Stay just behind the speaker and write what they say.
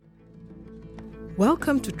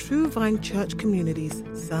Welcome to True Vine Church Community's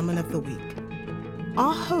Sermon of the Week.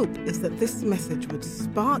 Our hope is that this message would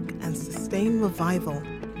spark and sustain revival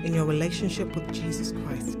in your relationship with Jesus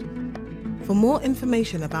Christ. For more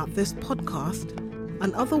information about this podcast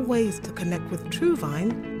and other ways to connect with True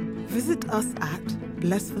Vine, visit us at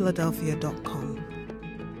blessphiladelphia.com.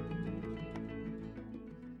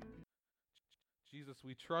 Jesus,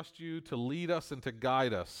 we trust you to lead us and to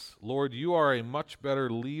guide us. Lord, you are a much better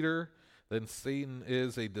leader than Satan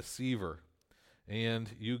is a deceiver. And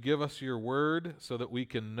you give us your word so that we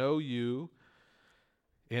can know you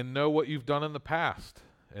and know what you've done in the past.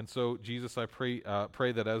 And so, Jesus, I pray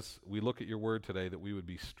that as we look at your word today, that we would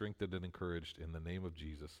be strengthened and encouraged in the name of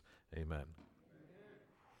Jesus. Amen.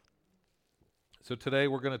 So today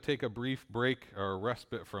we're going to take a brief break or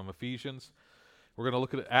respite from Ephesians. We're going to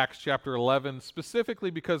look at Acts chapter 11, specifically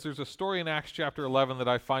because there's a story in Acts chapter 11 that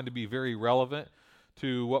I find to be very relevant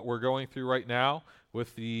to what we're going through right now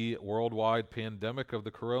with the worldwide pandemic of the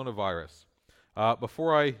coronavirus.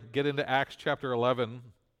 Before I get into Acts chapter 11,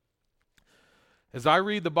 as I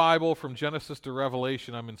read the Bible from Genesis to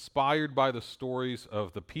Revelation, I'm inspired by the stories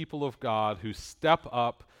of the people of God who step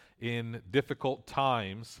up in difficult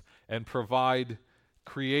times and provide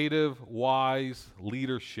creative, wise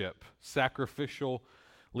leadership, sacrificial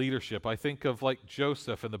leadership. I think of like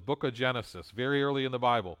Joseph in the book of Genesis, very early in the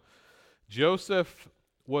Bible. Joseph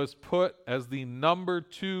was put as the number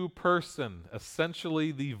 2 person,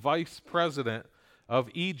 essentially the vice president of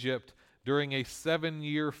Egypt during a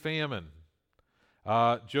 7-year famine.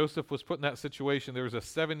 Joseph was put in that situation. There was a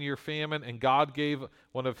 7-year famine, and God gave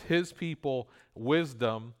one of his people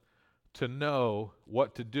wisdom to know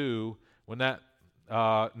what to do when that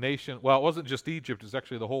nation, well, it wasn't just Egypt, it's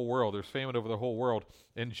actually the whole world. There's famine over the whole world.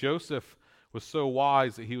 And Joseph was so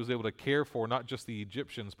wise that he was able to care for not just the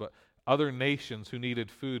Egyptians, but other nations who needed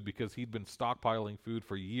food because he'd been stockpiling food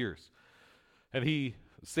for years. And he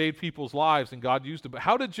saved people's lives, and God used him. But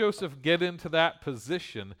how did Joseph get into that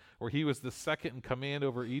position where he was the second in command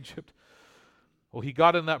over Egypt? Well, he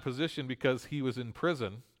got in that position because he was in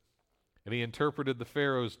prison, and he interpreted the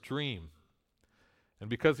Pharaoh's dream. And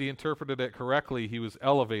because he interpreted it correctly, he was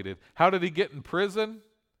elevated. How did he get in prison?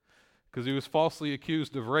 Because he was falsely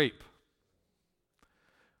accused of rape.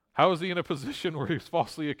 How was he in a position where he was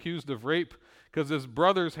falsely accused of rape? Because his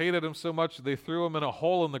brothers hated him so much they threw him in a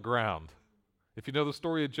hole in the ground. If you know the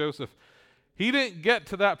story of Joseph, he didn't get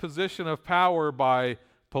to that position of power by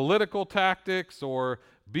political tactics or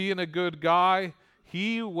being a good guy.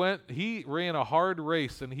 He ran a hard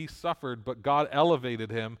race and he suffered, but God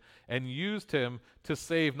elevated him and used him to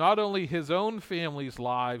save not only his own family's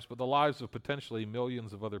lives, but the lives of potentially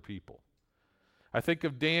millions of other people. I think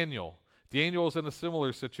of Daniel. Daniel was in a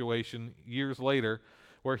similar situation years later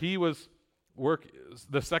where he was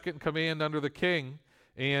the second command under the king,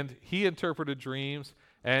 and he interpreted dreams,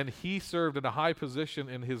 and he served in a high position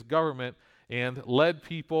in his government and led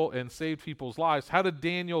people and saved people's lives. How did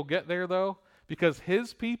Daniel get there, though? Because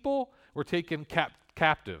his people were taken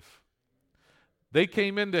captive. They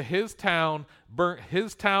came into his town, burnt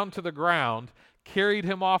his town to the ground, carried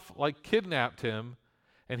him off, like kidnapped him,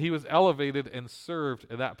 and he was elevated and served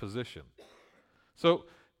in that position. So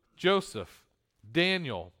Joseph,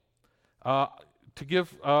 Daniel, to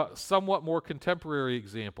give a somewhat more contemporary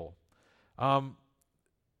example,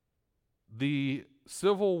 the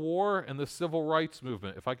Civil War and the Civil Rights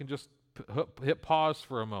Movement, if I can just hit pause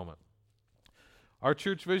for a moment. Our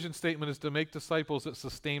church vision statement is to make disciples that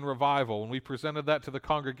sustain revival. When we presented that to the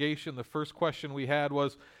congregation, the first question we had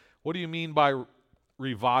was, what do you mean by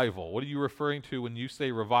revival? What are you referring to when you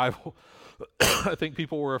say revival? I think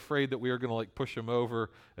people were afraid that we were going to push them over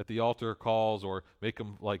at the altar calls or make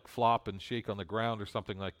them flop and shake on the ground or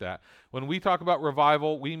something like that. When we talk about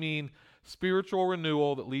revival, we mean spiritual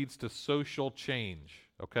renewal that leads to social change,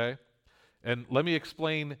 okay? And let me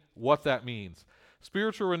explain what that means.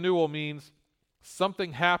 Spiritual renewal means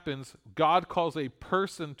something happens, God calls a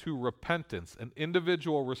person to repentance, an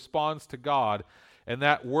individual responds to God, and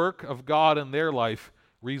that work of God in their life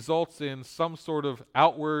results in some sort of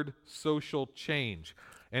outward social change.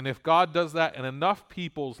 And if God does that in enough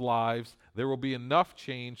people's lives, there will be enough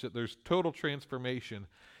change that there's total transformation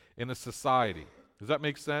in a society. Does that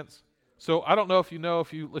make sense? So I don't know if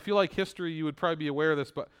you like history, you would probably be aware of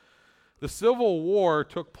this, but the Civil War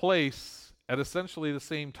took place at essentially the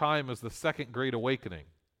same time as the Second Great Awakening.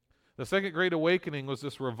 The Second Great Awakening was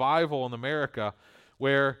this revival in America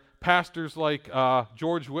where pastors like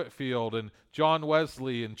George Whitefield and John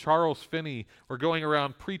Wesley and Charles Finney were going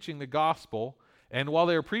around preaching the gospel. And while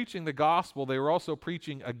they were preaching the gospel, they were also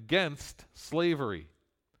preaching against slavery.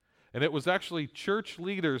 And it was actually church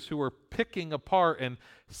leaders who were picking apart and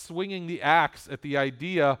swinging the axe at the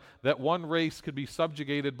idea that one race could be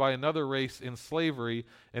subjugated by another race in slavery.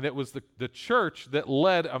 And it was the church that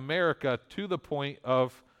led America to the point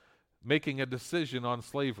of making a decision on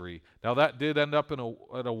slavery. Now, that did end up in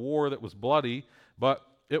a war that was bloody, but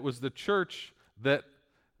it was the church that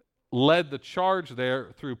led the charge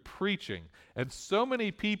there through preaching. And so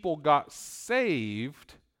many people got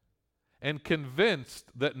saved and convinced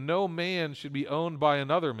that no man should be owned by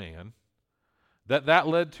another man, that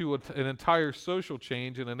led to an entire social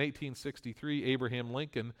change. And in 1863, Abraham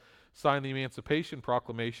Lincoln signed the Emancipation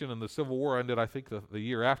Proclamation, and the Civil War ended, I think, the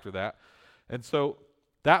year after that. And so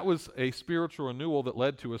that was a spiritual renewal that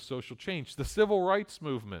led to a social change. The Civil Rights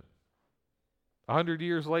Movement, 100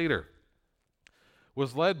 years later,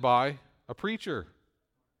 was led by a preacher.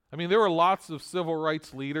 I mean, there were lots of civil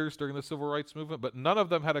rights leaders during the Civil Rights Movement, but none of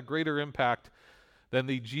them had a greater impact than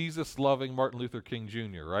the Jesus-loving Martin Luther King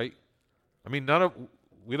Jr., right? I mean,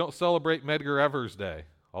 we don't celebrate Medgar Evers Day,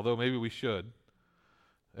 although maybe we should,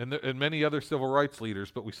 and many other civil rights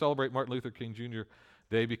leaders, but we celebrate Martin Luther King Jr.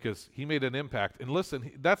 Day because he made an impact. And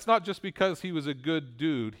listen, that's not just because he was a good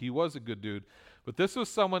dude. He was a good dude, but this was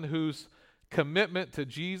someone whose commitment to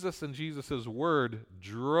Jesus and Jesus' word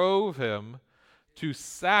drove him to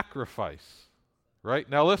sacrifice, right?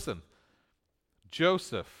 Now listen,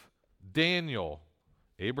 Joseph, Daniel,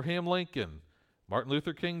 Abraham Lincoln, Martin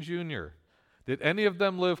Luther King Jr., did any of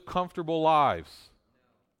them live comfortable lives?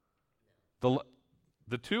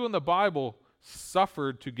 The two in the Bible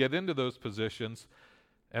suffered to get into those positions,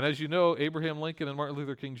 and as you know, Abraham Lincoln and Martin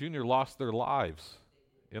Luther King Jr. lost their lives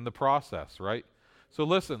in the process, right? So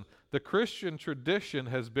listen, the Christian tradition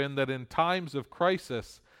has been that in times of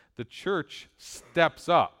crisis, the church steps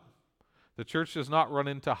up. The church does not run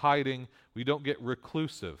into hiding. We don't get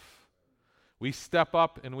reclusive. We step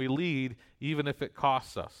up and we lead even if it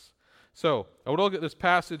costs us. So, I want to look at this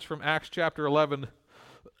passage from Acts chapter 11.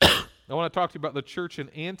 I want to talk to you about the church in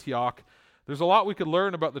Antioch. There's a lot we could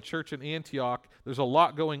learn about the church in Antioch. There's a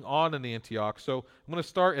lot going on in Antioch. So, I'm going to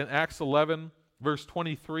start in Acts 11, verse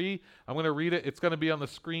 23. I'm going to read it. It's going to be on the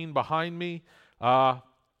screen behind me.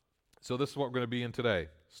 So this is what we're going to be in today.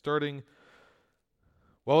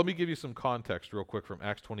 Let me give you some context real quick from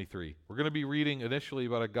Acts 23. We're going to be reading initially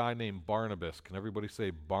about a guy named Barnabas. Can everybody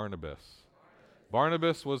say Barnabas?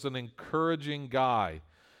 Barnabas was an encouraging guy.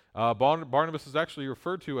 Barnabas is actually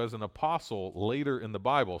referred to as an apostle later in the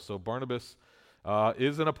Bible. So Barnabas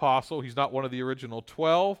is an apostle. He's not one of the original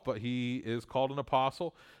 12, but he is called an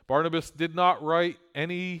apostle. Barnabas did not write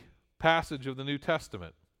any passage of the New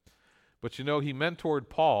Testament. But you know, he mentored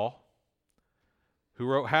Paul, who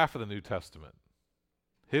wrote half of the New Testament.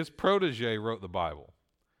 His protege wrote the Bible.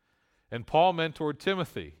 And Paul mentored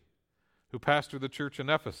Timothy, who pastored the church in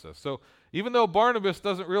Ephesus. So even though Barnabas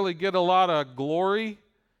doesn't really get a lot of glory,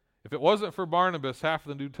 if it wasn't for Barnabas, half of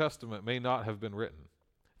the New Testament may not have been written.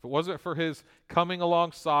 If it wasn't for his coming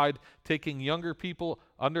alongside, taking younger people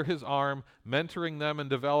under his arm, mentoring them and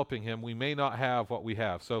developing him, we may not have what we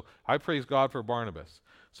have. So I praise God for Barnabas.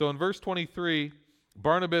 So in verse 23,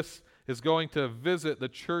 Barnabas is going to visit the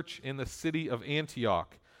church in the city of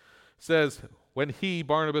Antioch. It says, when he,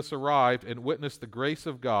 Barnabas, arrived and witnessed the grace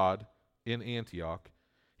of God in Antioch,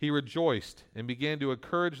 he rejoiced and began to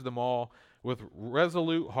encourage them all with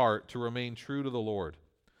resolute heart to remain true to the Lord.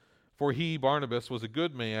 For he, Barnabas, was a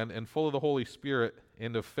good man and full of the Holy Spirit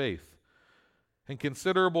and of faith. And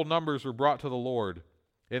considerable numbers were brought to the Lord.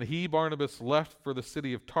 And he, Barnabas, left for the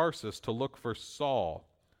city of Tarsus to look for Saul.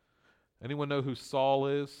 Anyone know who Saul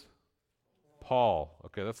is? Paul.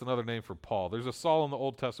 Okay, that's another name for Paul. There's a Saul in the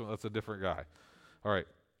Old Testament. That's a different guy. All right.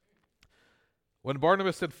 When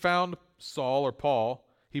Barnabas had found Saul or Paul,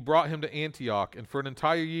 he brought him to Antioch, and for an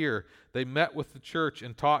entire year they met with the church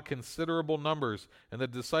and taught considerable numbers, and the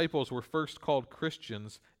disciples were first called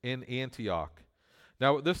Christians in Antioch.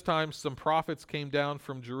 Now at this time some prophets came down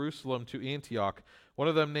from Jerusalem to Antioch. One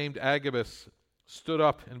of them, named Agabus, stood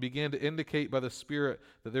up and began to indicate by the Spirit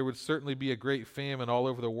that there would certainly be a great famine all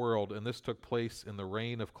over the world, and this took place in the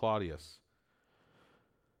reign of Claudius.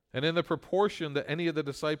 And in the proportion that any of the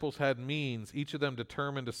disciples had means, each of them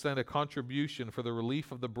determined to send a contribution for the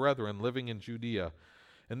relief of the brethren living in Judea.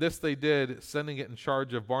 And this they did, sending it in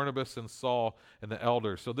charge of Barnabas and Saul and the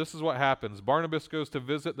elders. So this is what happens. Barnabas goes to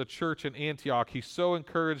visit the church in Antioch. He's so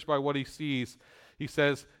encouraged by what he sees. He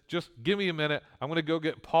says, just give me a minute. I'm going to go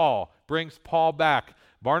get Paul. Brings Paul back.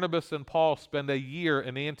 Barnabas and Paul spend a year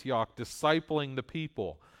in Antioch discipling the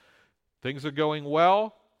people. Things are going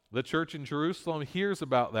well. The church in Jerusalem hears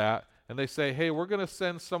about that, and they say, hey, we're going to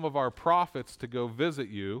send some of our prophets to go visit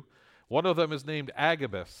you. One of them is named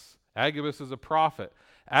Agabus. Agabus is a prophet.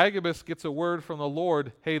 Agabus gets a word from the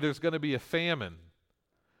Lord, hey, there's going to be a famine.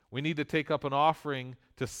 We need to take up an offering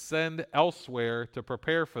to send elsewhere to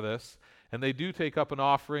prepare for this. And they do take up an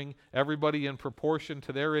offering, everybody in proportion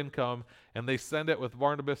to their income, and they send it with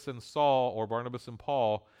Barnabas and Saul, or Barnabas and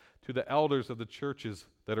Paul, to the elders of the churches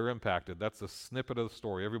that are impacted. That's a snippet of the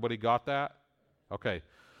story. Everybody got that? Okay.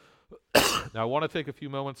 Now I want to take a few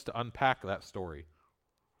moments to unpack that story,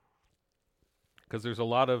 because there's a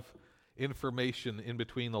lot of information in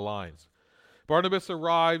between the lines. Barnabas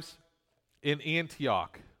arrives in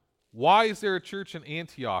Antioch. Why is there a church in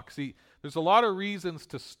Antioch? See, there's a lot of reasons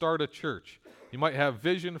to start a church. You might have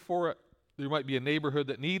vision for it. There might be a neighborhood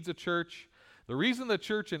that needs a church. The reason the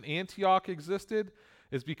church in Antioch existed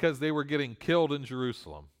is because they were getting killed in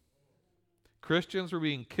Jerusalem. Christians were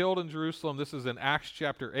being killed in Jerusalem. This is in Acts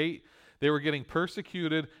chapter 8. They were getting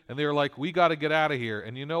persecuted, and they were like, we got to get out of here.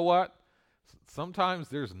 And you know what? Sometimes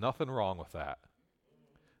there's nothing wrong with that.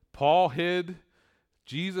 Paul hid.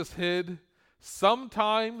 Jesus hid.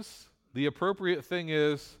 Sometimes the appropriate thing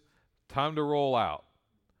is time to roll out.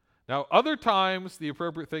 Now, other times the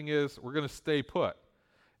appropriate thing is we're going to stay put.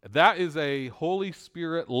 That is a Holy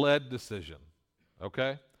Spirit-led decision,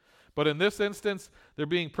 okay? But in this instance, they're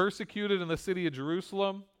being persecuted in the city of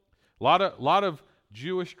Jerusalem. A lot of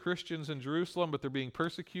Jewish Christians in Jerusalem, but they're being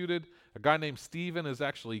persecuted. A guy named Stephen is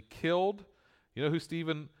actually killed. You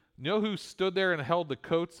know who stood there and held the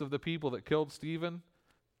coats of the people that killed Stephen?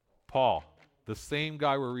 Paul, the same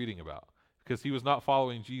guy we're reading about, because he was not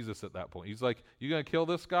following Jesus at that point. He's like, you going to kill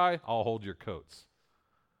this guy? I'll hold your coats,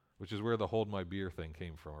 which is where the hold my beer thing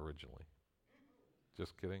came from originally.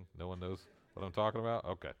 Just kidding. No one knows what I'm talking about?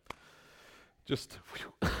 Okay.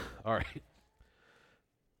 All right.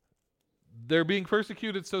 They're being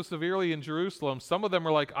persecuted so severely in Jerusalem. Some of them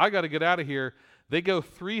are like, I got to get out of here. They go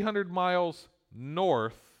 300 miles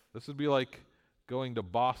north. This would be like going to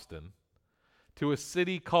Boston, to a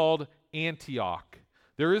city called Antioch.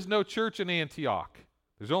 There is no church in Antioch.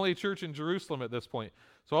 There's only a church in Jerusalem at this point.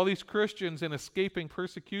 So all these Christians in escaping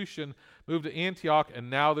persecution moved to Antioch, and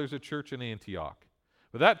now there's a church in Antioch.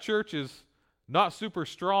 But that church is not super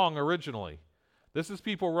strong originally. This is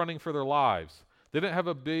people running for their lives. They didn't have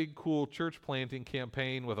a big, cool church planting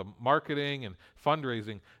campaign with a marketing and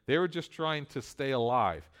fundraising. They were just trying to stay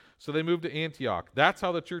alive. So they moved to Antioch. That's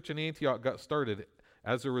how the church in Antioch got started,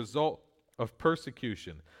 as a result of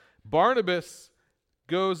persecution. Barnabas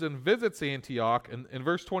goes and visits Antioch, and in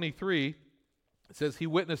verse 23, it says he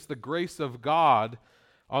witnessed the grace of God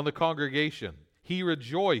on the congregation. He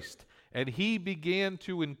rejoiced, and he began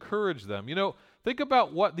to encourage them. You know, think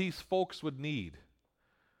about what these folks would need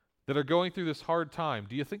that are going through this hard time.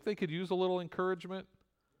 Do you think they could use a little encouragement?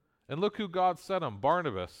 And look who God sent them,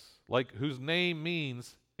 Barnabas, whose name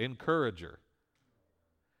means encourager.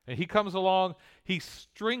 And he comes along, he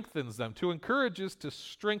strengthens them. To encourage is to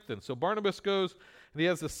strengthen. So Barnabas goes, and he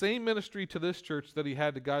has the same ministry to this church that he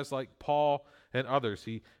had to guys like Paul and others.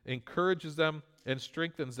 He encourages them and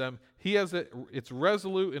strengthens them. It's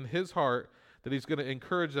resolute in his heart that he's going to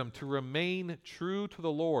encourage them to remain true to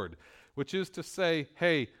the Lord, which is to say,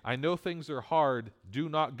 hey, I know things are hard. Do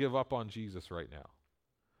not give up on Jesus right now.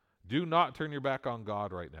 Do not turn your back on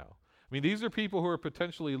God right now. I mean, these are people who are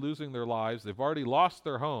potentially losing their lives. They've already lost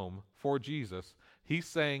their home for Jesus. He's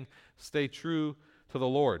saying, stay true to the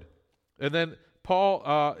Lord. And then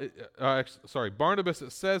Barnabas,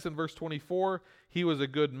 it says in verse 24, he was a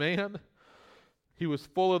good man. He was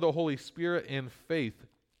full of the Holy Spirit and faith,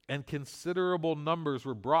 and considerable numbers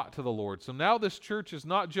were brought to the Lord. So now this church is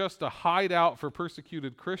not just a hideout for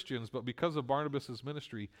persecuted Christians, but because of Barnabas'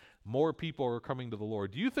 ministry, more people are coming to the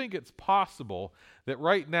Lord. Do you think it's possible that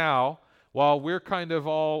right now, while we're kind of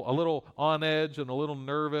all a little on edge and a little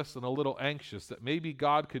nervous and a little anxious, that maybe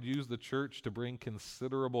God could use the church to bring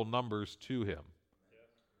considerable numbers to him?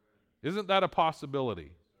 Isn't that a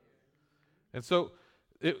possibility? And so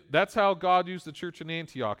that's how God used the church in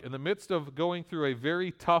Antioch. In the midst of going through a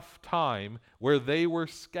very tough time where they were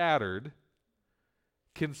scattered,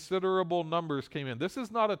 considerable numbers came in. This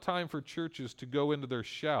is not a time for churches to go into their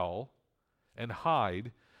shell and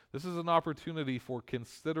hide. This is an opportunity for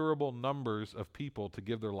considerable numbers of people to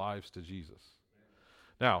give their lives to Jesus.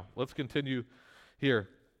 Now, let's continue here.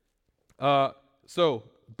 So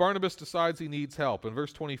Barnabas decides he needs help. In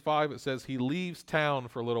verse 25, it says he leaves town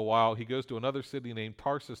for a little while. He goes to another city named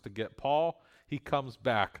Tarsus to get Paul. He comes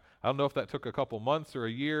back. I don't know if that took a couple months or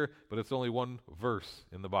a year, but it's only one verse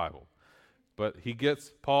in the Bible. But he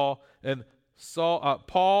gets Paul, and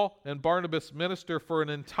Paul and Barnabas minister for an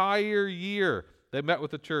entire year. They met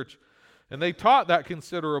with the church, and they taught that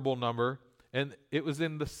considerable number. And it was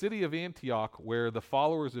in the city of Antioch where the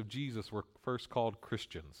followers of Jesus were first called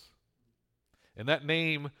Christians. And that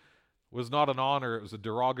name was not an honor, it was a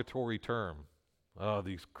derogatory term. Oh,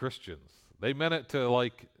 these Christians. They meant it to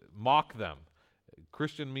like mock them.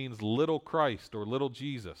 Christian means little Christ or little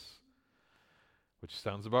Jesus, which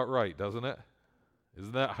sounds about right, doesn't it?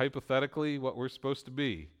 Isn't that hypothetically what we're supposed to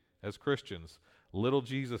be as Christians? Little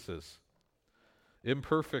Jesuses,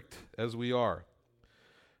 imperfect as we are.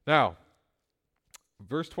 Now,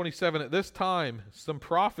 verse 27, at this time, some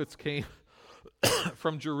prophets came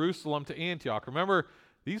from Jerusalem to Antioch. Remember,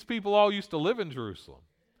 these people all used to live in Jerusalem.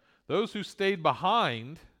 Those who stayed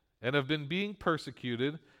behind and have been being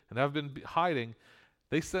persecuted and have been hiding,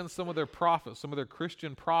 they send some of their prophets, some of their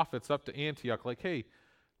Christian prophets up to Antioch, like, hey,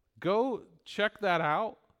 go check that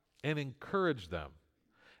out and encourage them.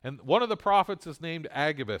 And one of the prophets is named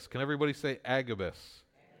Agabus. Can everybody say Agabus?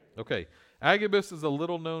 Okay. Agabus is a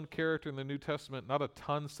little-known character in the New Testament. Not a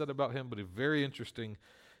ton said about him, but a very interesting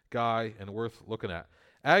guy and worth looking at.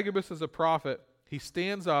 Agabus is a prophet. He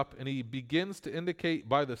stands up and he begins to indicate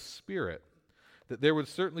by the Spirit that there would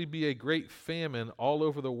certainly be a great famine all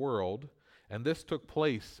over the world, and this took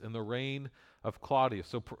place in the reign of Claudius.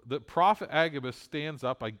 So the prophet Agabus stands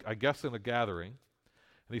up, I guess in a gathering,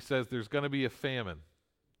 and he says there's going to be a famine,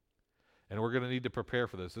 and we're going to need to prepare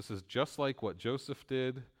for this. This is just like what Joseph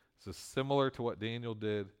did. This is similar to what Daniel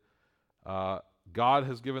did. God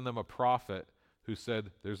has given them a prophet who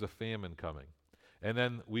said there's a famine coming. And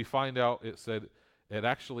then we find out it said it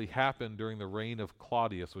actually happened during the reign of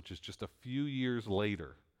Claudius, which is just a few years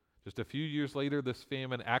later. Just a few years later, this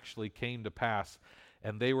famine actually came to pass,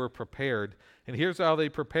 and they were prepared. And here's how they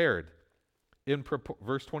prepared. In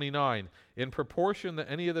verse 29, in proportion that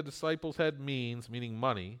any of the disciples had means, meaning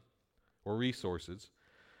money or resources,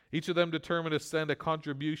 each of them determined to send a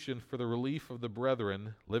contribution for the relief of the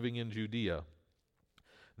brethren living in Judea.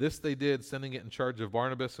 This they did, sending it in charge of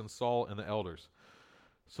Barnabas and Saul and the elders.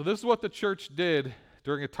 So this is what the church did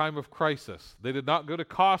during a time of crisis. They did not go to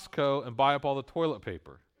Costco and buy up all the toilet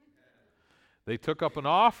paper. They took up an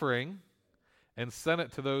offering and sent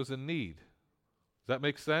it to those in need. Does that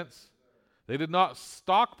make sense? They did not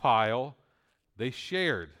stockpile, they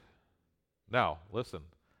shared. Now, listen.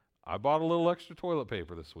 I bought a little extra toilet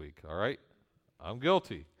paper this week, all right? I'm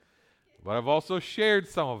guilty. But I've also shared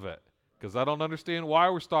some of it because I don't understand why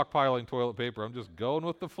we're stockpiling toilet paper. I'm just going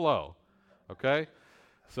with the flow, okay?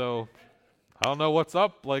 So I don't know what's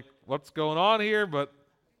up, like what's going on here, but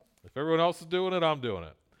if everyone else is doing it, I'm doing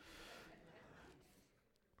it.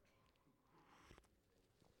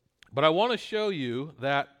 But I want to show you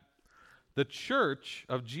that the church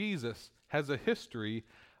of Jesus has a history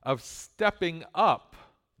of stepping up,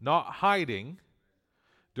 not hiding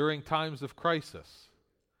during times of crisis,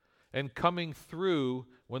 and coming through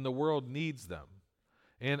when the world needs them.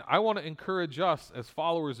 And I want to encourage us as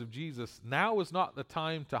followers of Jesus, now is not the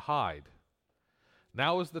time to hide.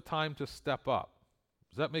 Now is the time to step up.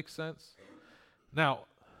 Does that make sense? Now,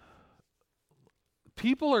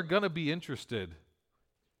 people are going to be interested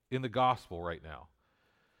in the gospel right now.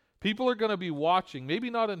 People are going to be watching,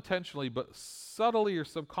 maybe not intentionally, but subtly or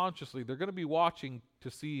subconsciously, they're going to be watching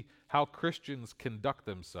to see how Christians conduct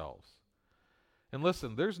themselves. And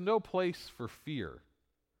listen, there's no place for fear.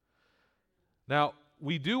 Now,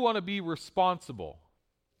 we do want to be responsible.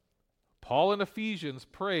 Paul in Ephesians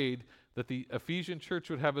prayed that the Ephesian church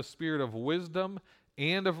would have a spirit of wisdom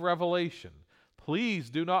and of revelation. Please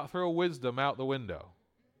do not throw wisdom out the window.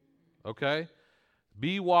 Okay?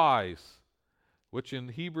 Be wise, which in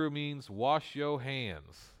Hebrew means wash your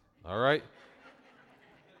hands. All right?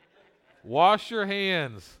 Wash your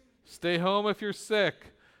hands. Stay home if you're sick.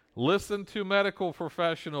 Listen to medical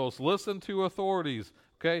professionals. Listen to authorities.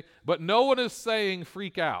 Okay? But no one is saying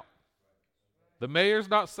freak out. The mayor's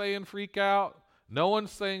not saying freak out. No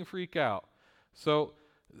one's saying freak out. So,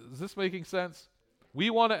 is this making sense? We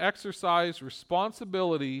want to exercise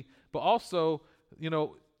responsibility, but also,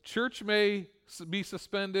 church may be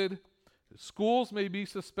suspended. Schools may be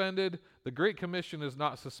suspended. The Great Commission is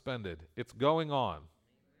not suspended. It's going on.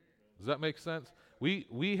 Does that make sense?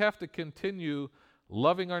 We have to continue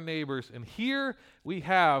loving our neighbors. And here we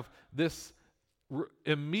have this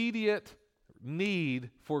immediate need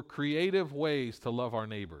for creative ways to love our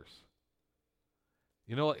neighbors.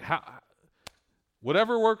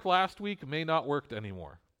 Whatever worked last week may not work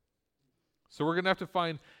anymore. So we're going to have to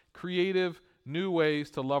find creative new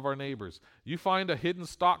ways to love our neighbors. You find a hidden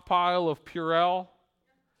stockpile of Purell,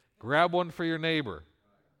 grab one for your neighbor.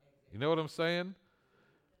 You know what I'm saying?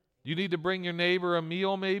 You need to bring your neighbor a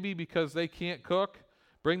meal maybe because they can't cook.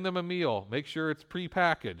 Bring them a meal. Make sure it's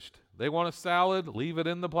prepackaged. They want a salad, leave it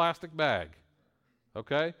in the plastic bag.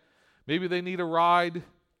 okay? Maybe they need a ride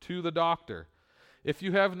to the doctor. If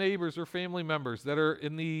you have neighbors or family members that are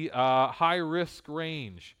in the high-risk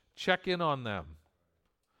range, check in on them.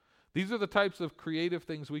 These are the types of creative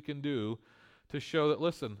things we can do to show that,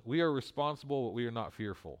 listen, we are responsible, but we are not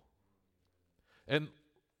fearful. And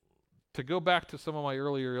to go back to some of my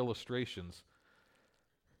earlier illustrations,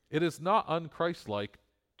 it is not un-Christ-like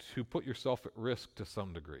to put yourself at risk to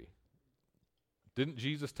some degree. Didn't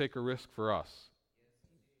Jesus take a risk for us?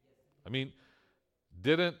 I mean,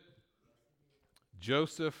 didn't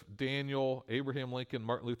Joseph, Daniel, Abraham Lincoln,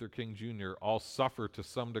 Martin Luther King Jr. all suffer to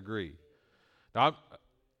some degree? Now,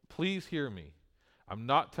 please hear me. I'm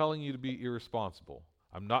not telling you to be irresponsible.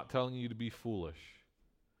 I'm not telling you to be foolish.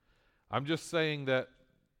 I'm just saying that,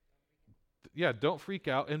 yeah, don't freak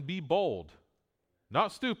out and be bold.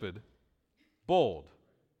 Not stupid, bold.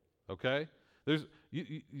 Okay?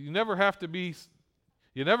 You never have to be,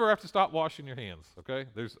 you never have to stop washing your hands, okay?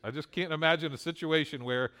 I just can't imagine a situation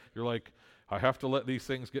where you're like, I have to let these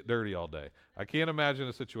things get dirty all day. I can't imagine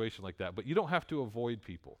a situation like that, but you don't have to avoid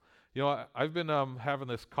people. You know, I've been having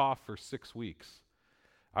this cough for 6 weeks.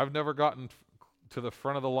 I've never gotten to the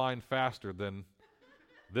front of the line faster than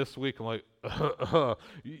this week. I'm like,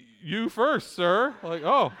 you first, sir. Like,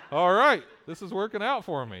 oh, all right. This is working out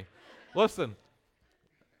for me. Listen,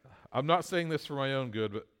 I'm not saying this for my own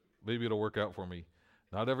good, but maybe it'll work out for me.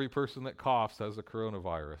 Not every person that coughs has the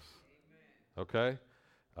coronavirus. Okay?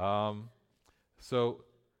 So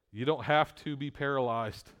you don't have to be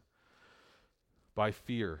paralyzed by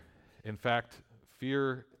fear. In fact,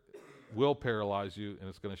 fear will paralyze you, and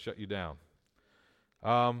it's going to shut you down.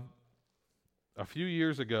 A few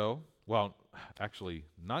years ago, well, actually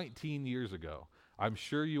 19 years ago, I'm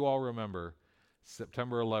sure you all remember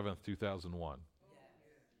September 11th, 2001.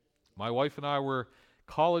 My wife and I were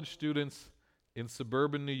college students in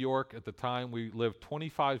suburban New York at the time. We lived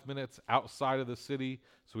 25 minutes outside of the city,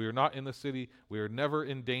 so we were not in the city. We were never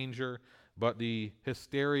in danger, but the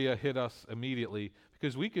hysteria hit us immediately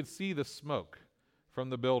because we could see the smoke from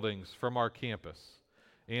the buildings from our campus.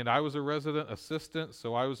 And I was a resident assistant,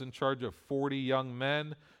 so I was in charge of 40 young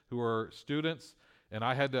men who were students, and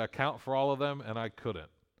I had to account for all of them, and I couldn't.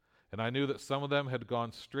 And I knew that some of them had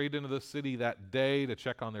gone straight into the city that day to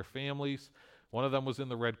check on their families. One of them was in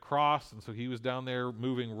the Red Cross, and so he was down there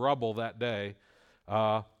moving rubble that day.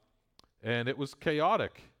 And it was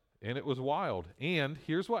chaotic, and it was wild. And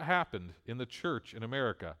here's what happened in the church in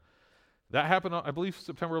America. That happened on, I believe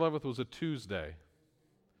September 11th was a Tuesday.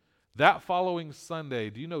 That following Sunday,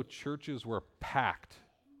 do you know churches were packed?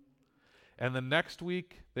 And the next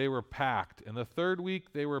week, they were packed. And the third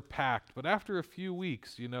week, they were packed. But after a few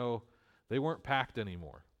weeks, you know, they weren't packed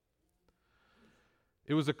anymore.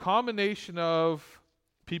 It was a combination of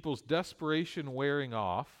people's desperation wearing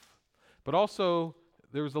off, but also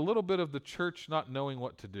there was a little bit of the church not knowing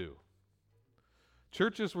what to do.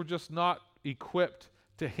 Churches were just not equipped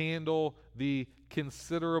to handle the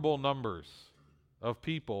considerable numbers of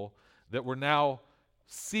people that were now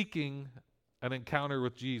seeking an encounter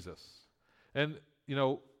with Jesus. And, you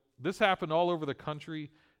know, this happened all over the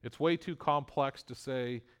country. It's way too complex to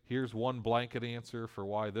say, here's one blanket answer for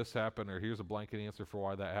why this happened, or here's a blanket answer for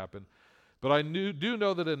why that happened. But I do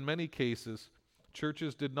know that in many cases,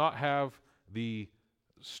 churches did not have the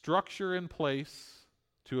structure in place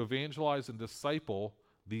to evangelize and disciple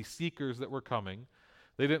the seekers that were coming.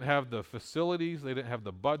 They didn't have the facilities, they didn't have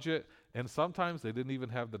the budget, and sometimes they didn't even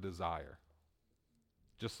have the desire.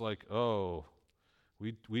 Just like, oh,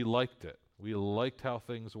 we liked it. We liked how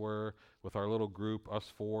things were with our little group,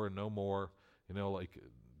 us four and no more. You know, like,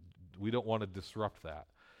 we don't want to disrupt that.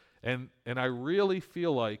 And I really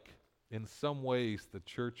feel like in some ways the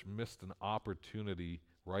church missed an opportunity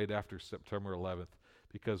right after September 11th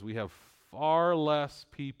because we have far less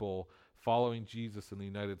people following Jesus in the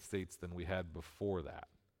United States than we had before that.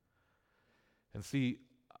 And see,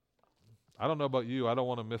 I don't know about you, I don't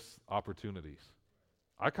want to miss opportunities.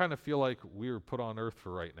 I kind of feel like we were put on earth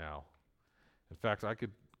for right now. In fact, I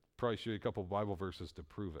could probably show you a couple of Bible verses to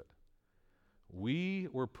prove it. We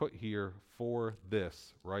were put here for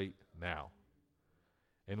this right now.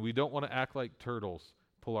 And we don't want to act like turtles,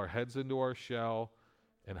 pull our heads into our shell,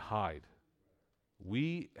 and hide.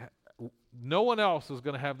 No one else is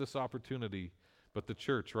going to have this opportunity but the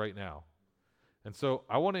church right now. And so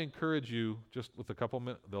I want to encourage you, just with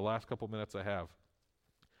the last couple minutes I have,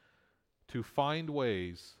 to find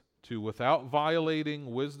ways to, without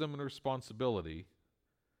violating wisdom and responsibility,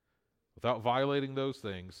 without violating those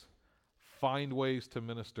things, find ways to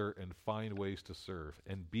minister and find ways to serve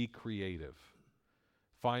and be creative.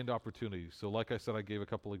 Find opportunities. So like I said, I gave a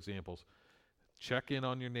couple examples. Check in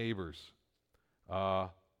on your neighbors.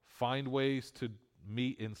 Find ways to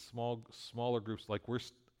meet in smaller groups. Like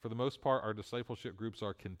for the most part, our discipleship groups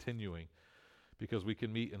are continuing because we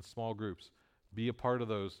can meet in small groups. Be a part of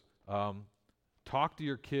those. Talk to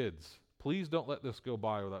your kids. Please don't let this go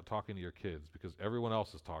by without talking to your kids, because everyone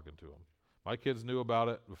else is talking to them. My kids knew about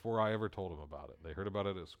it before I ever told them about it. They heard about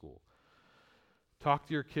it at school. Talk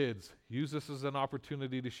to your kids. Use this as an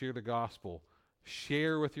opportunity to share the gospel.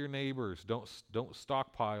 Share with your neighbors. Don't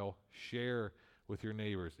stockpile. Share with your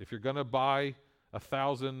neighbors. If you're going to buy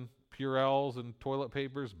 1,000 Purells and toilet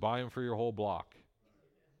papers, buy them for your whole block,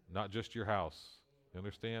 not just your house. You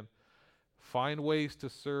understand? Find ways to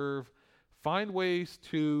serve. Find ways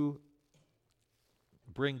to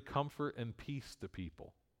bring comfort and peace to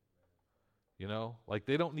people. You know, like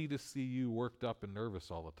they don't need to see you worked up and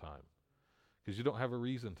nervous all the time, because you don't have a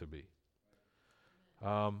reason to be.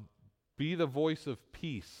 Be the voice of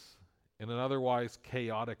peace in an otherwise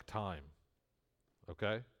chaotic time.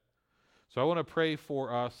 Okay? So I want to pray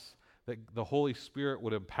for us that the Holy Spirit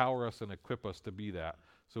would empower us and equip us to be that.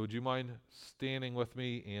 So would you mind standing with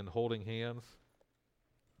me and holding hands?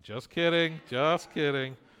 Just kidding. Just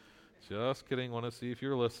kidding. Just kidding. Want to see if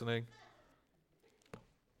you're listening.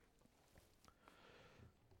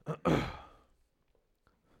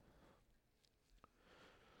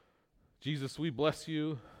 Jesus, we bless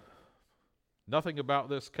you. Nothing about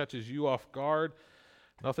this catches you off guard.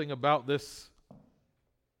 Nothing about this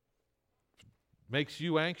makes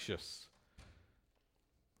you anxious.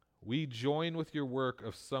 We join with your work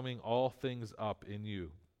of summing all things up in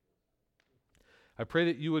you. I pray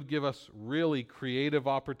that you would give us really creative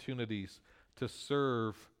opportunities to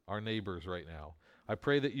serve our neighbors right now. I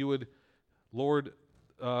pray that you would, Lord,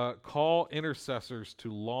 call intercessors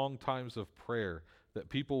to long times of prayer, that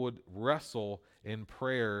people would wrestle in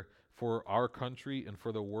prayer for our country and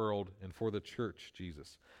for the world and for the church,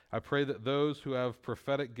 Jesus. I pray that those who have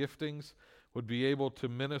prophetic giftings would be able to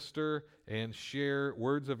minister and share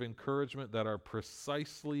words of encouragement that are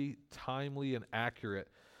precisely, timely, and accurate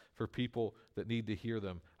for people that need to hear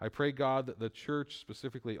them. I pray, God, that the church,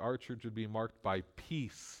 specifically our church, would be marked by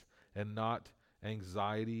peace and not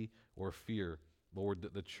anxiety or fear. Lord,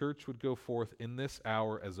 that the church would go forth in this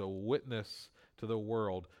hour as a witness to the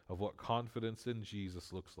world of what confidence in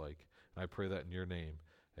Jesus looks like. And I pray that in your name.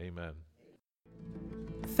 Amen.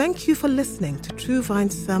 Thank you for listening to True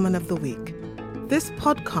Vine's Sermon of the Week. This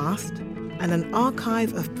podcast and an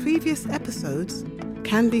archive of previous episodes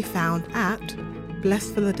can be found at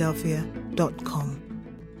blessphiladelphia.com.